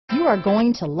you are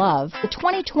going to love the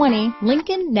 2020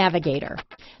 Lincoln Navigator.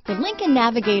 The Lincoln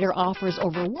Navigator offers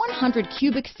over 100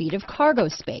 cubic feet of cargo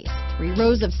space, 3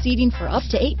 rows of seating for up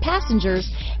to 8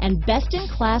 passengers, and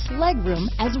best-in-class legroom,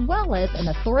 as well as an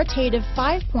authoritative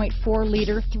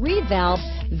 5.4-liter 3-valve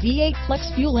V8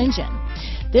 flex fuel engine.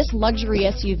 This luxury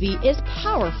SUV is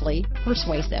powerfully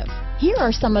persuasive. Here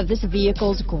are some of this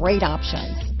vehicle's great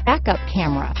options: backup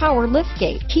camera, power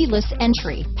liftgate, keyless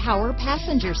entry, power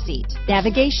passenger seat,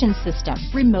 navigation system,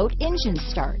 remote engine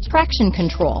start, traction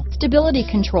control, stability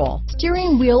control,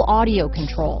 steering wheel audio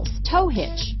controls, tow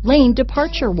hitch, lane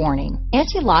departure warning,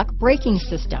 anti-lock braking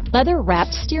system,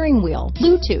 leather-wrapped steering wheel,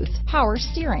 Bluetooth, power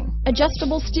steering,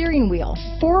 adjustable steering wheel,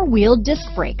 4-wheel disc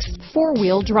brakes,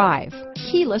 4-wheel drive,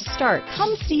 keyless start.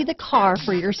 Come see the car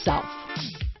for yourself.